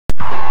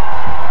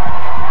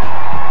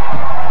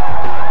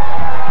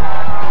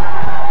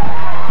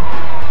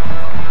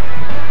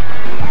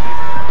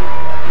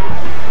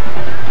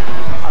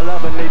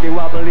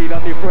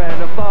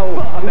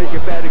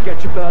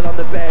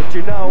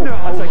You know, no.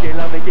 I take it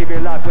love and give you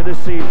life with the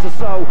seeds of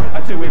soul.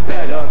 I do it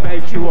better,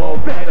 make you all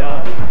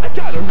better. I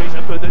got a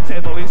reason for the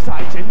devil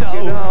inside, you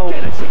know.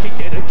 Get a chicken,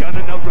 get a gun,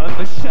 and I'll run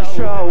the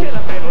show. Get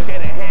a medal,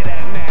 get a head,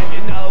 and now you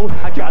know.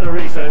 I got a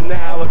reason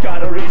now, I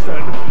got a reason.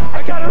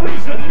 I got a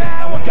reason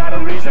now, I got a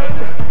reason.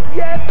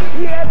 Yeah,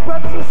 yeah,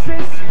 brothers and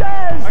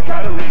sisters. I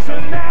got a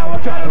reason now,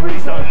 I got a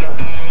reason.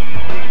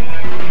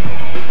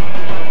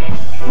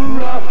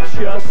 Rough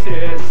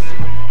justice,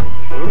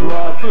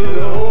 rough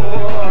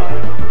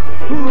law.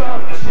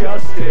 Rough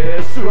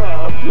justice,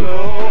 rough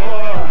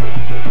law.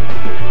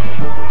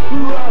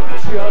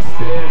 Rough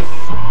justice,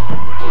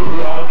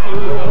 rough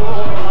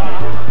law.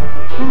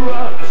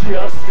 Rough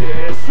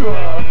justice,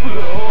 rough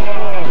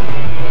law.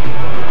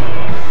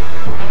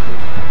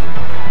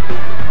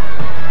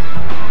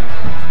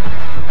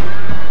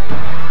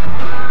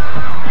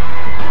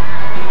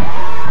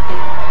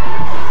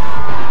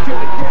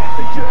 Gonna get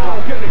the girl,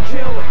 gonna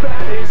kill the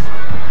baddies,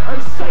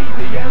 and save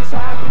the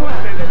entire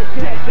planet. Gonna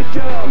get the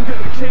girl,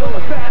 gonna kill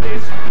the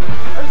baddies,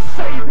 and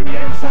save the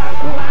entire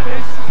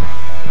planet.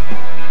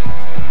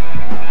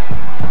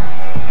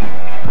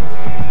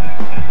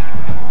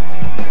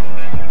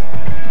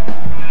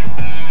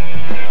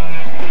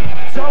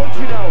 Don't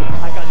you know,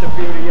 I got the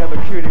beauty of a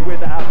cutie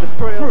without the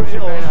frills. You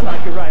may not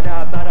like it right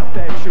now, but I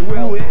bet you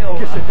will.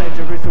 Guess the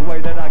danger is the way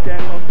that I can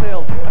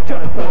fulfill. I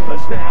got a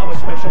purpose now, a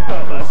special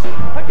purpose.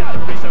 I got a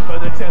reason for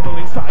the devil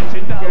inside,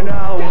 you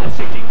know. Get a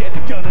chicken, get a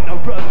gun, and I'll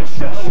run the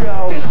show.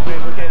 Get a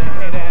river, get a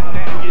head, and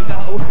now you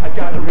know. I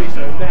got a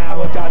reason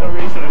now, I got a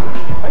reason.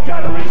 I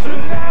got a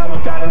reason now,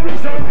 I got a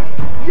reason.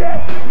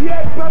 Yeah,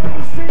 yeah, brothers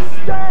and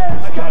sisters.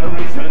 I got a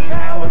reason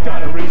now, I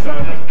got a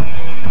reason.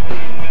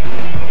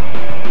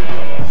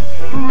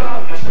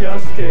 Rough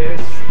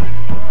justice,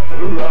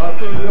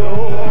 rough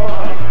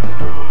law.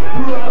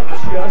 Rough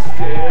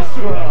justice,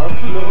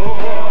 rough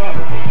law.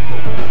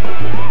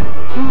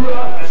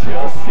 Rough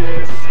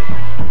justice,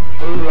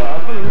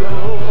 rough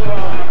law.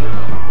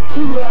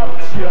 Rough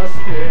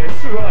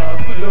justice,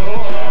 rough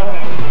law.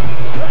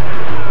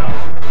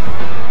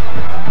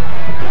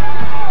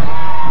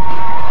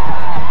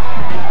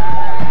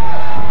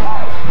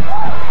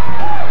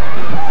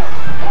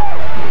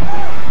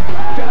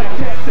 Gonna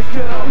get the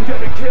girl,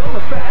 gonna kill the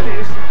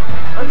baddies,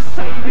 and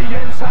save the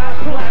entire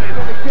planet.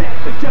 Gonna get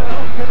the girl,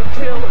 gonna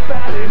kill the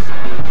baddies,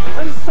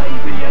 and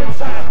save the